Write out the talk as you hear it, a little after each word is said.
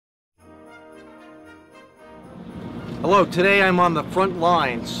Hello, today I'm on the front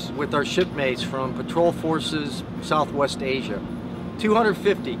lines with our shipmates from Patrol Forces Southwest Asia.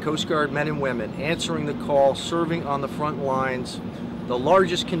 250 Coast Guard men and women answering the call, serving on the front lines, the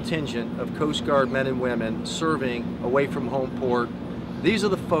largest contingent of Coast Guard men and women serving away from home port. These are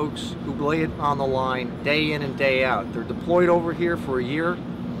the folks who lay it on the line day in and day out. They're deployed over here for a year.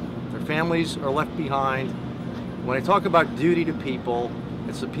 Their families are left behind. When I talk about duty to people,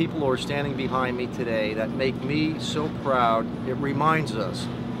 it's the people who are standing behind me today that make me so proud. It reminds us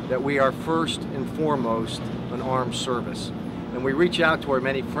that we are first and foremost an armed service. And we reach out to our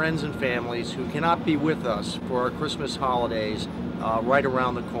many friends and families who cannot be with us for our Christmas holidays right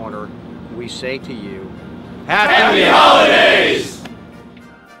around the corner. We say to you, Happy Holidays!